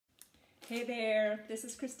Hey there, this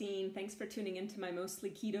is Christine. Thanks for tuning into my mostly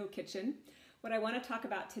keto kitchen. What I want to talk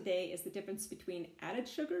about today is the difference between added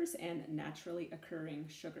sugars and naturally occurring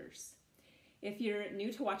sugars. If you're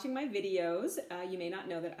new to watching my videos, you may not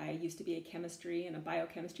know that I used to be a chemistry and a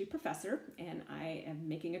biochemistry professor, and I am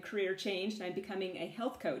making a career change and I'm becoming a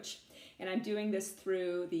health coach. And I'm doing this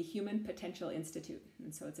through the Human Potential Institute.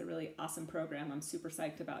 And so it's a really awesome program. I'm super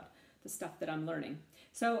psyched about the stuff that I'm learning.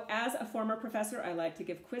 So as a former professor, I like to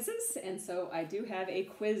give quizzes, and so I do have a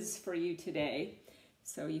quiz for you today.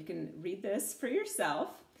 So you can read this for yourself.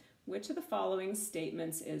 Which of the following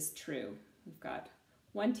statements is true? We've got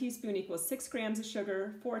 1 teaspoon equals 6 grams of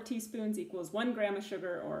sugar, 4 teaspoons equals 1 gram of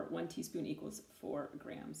sugar, or 1 teaspoon equals 4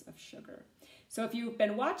 grams of sugar. So if you've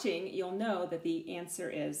been watching, you'll know that the answer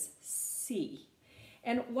is C.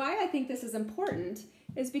 And why I think this is important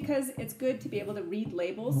is because it's good to be able to read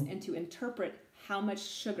labels and to interpret how much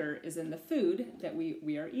sugar is in the food that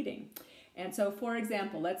we are eating. And so, for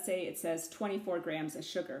example, let's say it says 24 grams of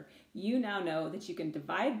sugar. You now know that you can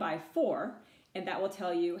divide by 4, and that will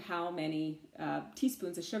tell you how many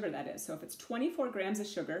teaspoons of sugar that is. So if it's 24 grams of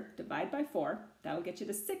sugar, divide by 4, that will get you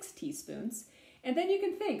to 6 teaspoons. And then you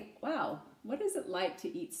can think, wow, what is it like to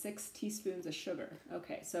eat 6 teaspoons of sugar?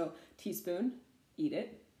 Okay, so teaspoon, eat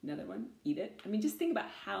it. Another one, eat it. I mean, just think about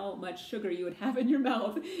how much sugar you would have in your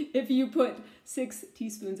mouth if you put 6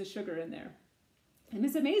 teaspoons of sugar in there. And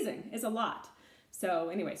it's amazing. It's a lot. So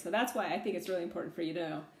anyway, so that's why I think it's really important for you to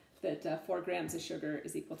know that 4 grams of sugar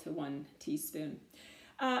is equal to 1 teaspoon.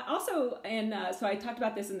 So I talked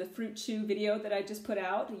about this in the Fruit Chew video that I just put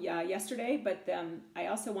out yesterday, but I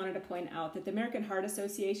also wanted to point out that the American Heart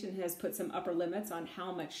Association has put some upper limits on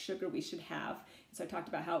how much sugar we should have. So I talked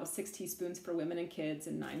about how it was 6 teaspoons for women and kids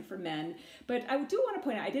and 9 for men. But I do want to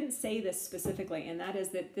point out, I didn't say this specifically, and that is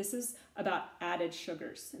that this is about added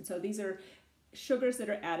sugars. And so these are sugars that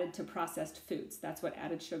are added to processed foods. That's what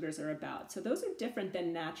added sugars are about. So those are different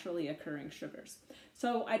than naturally occurring sugars.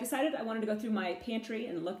 So I decided I wanted to go through my pantry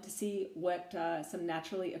and look to see what some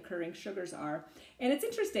naturally occurring sugars are. And it's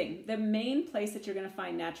interesting. The main place that you're going to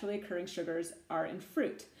find naturally occurring sugars are in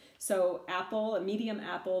fruit. So apple, a medium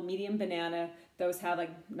banana, those have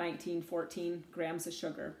like 19, 14 grams of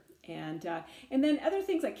sugar. And then other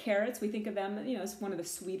things like carrots, we think of them, as one of the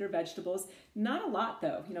sweeter vegetables. Not a lot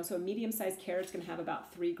though, so a medium-sized carrot's going to have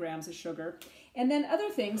about 3 grams of sugar. And then other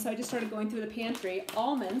things, so I just started going through the pantry.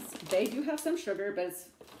 Almonds, they do have some sugar, but it's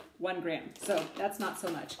 1 gram, so that's not so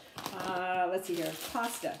much. Let's see here,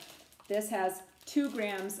 pasta. This has 2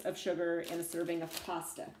 grams of sugar in a serving of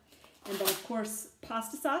pasta. And then of course,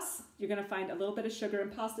 pasta sauce, you're going to find a little bit of sugar in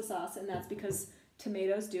pasta sauce, and that's because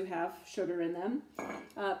tomatoes do have sugar in them.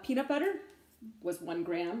 Peanut butter was 1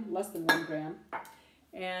 gram, less than 1 gram.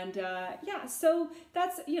 And so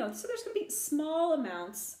that's, so there's going to be small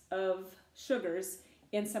amounts of sugars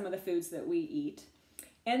in some of the foods that we eat.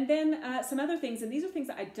 And then some other things, and these are things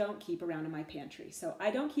that I don't keep around in my pantry. So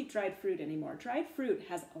I don't keep dried fruit anymore. Dried fruit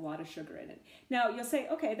has a lot of sugar in it. Now you'll say,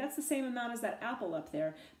 okay, that's the same amount as that apple up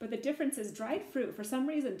there. But the difference is dried fruit, for some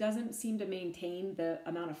reason, doesn't seem to maintain the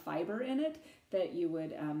amount of fiber in it that you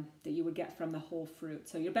would get from the whole fruit.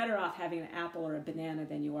 So you're better off having an apple or a banana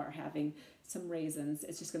than you are having some raisins.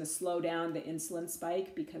 It's just going to slow down the insulin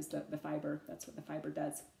spike because the fiber, that's what the fiber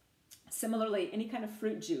does. Similarly, any kind of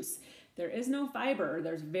fruit juice, there is no fiber.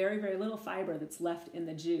 There's very, very little fiber that's left in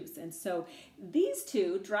the juice. And so these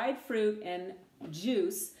two, dried fruit and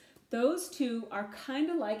juice, those two are kind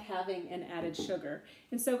of like having an added sugar.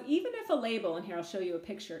 And so even if a label, and here I'll show you a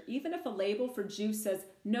picture, even if a label for juice says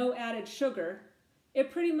no added sugar,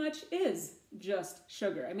 it pretty much is just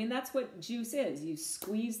sugar. I mean, that's what juice is. You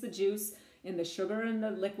squeeze the juice and the sugar and the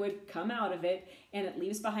liquid come out of it, and it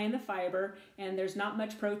leaves behind the fiber, and there's not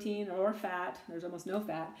much protein or fat, there's almost no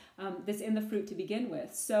fat, that's in the fruit to begin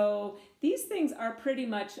with. So these things are pretty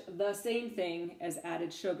much the same thing as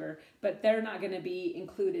added sugar, but they're not going to be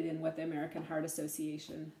included in what the American Heart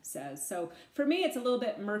Association says. So for me, it's a little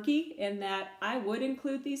bit murky in that I would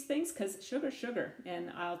include these things because sugar's sugar,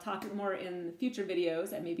 and I'll talk more in future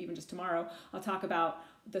videos, and maybe even just tomorrow, I'll talk about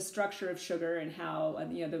the structure of sugar and how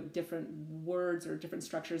the different words or different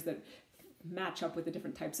structures that match up with the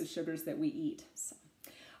different types of sugars that we eat. So,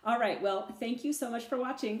 all right, well, thank you so much for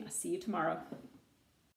watching. I'll see you tomorrow.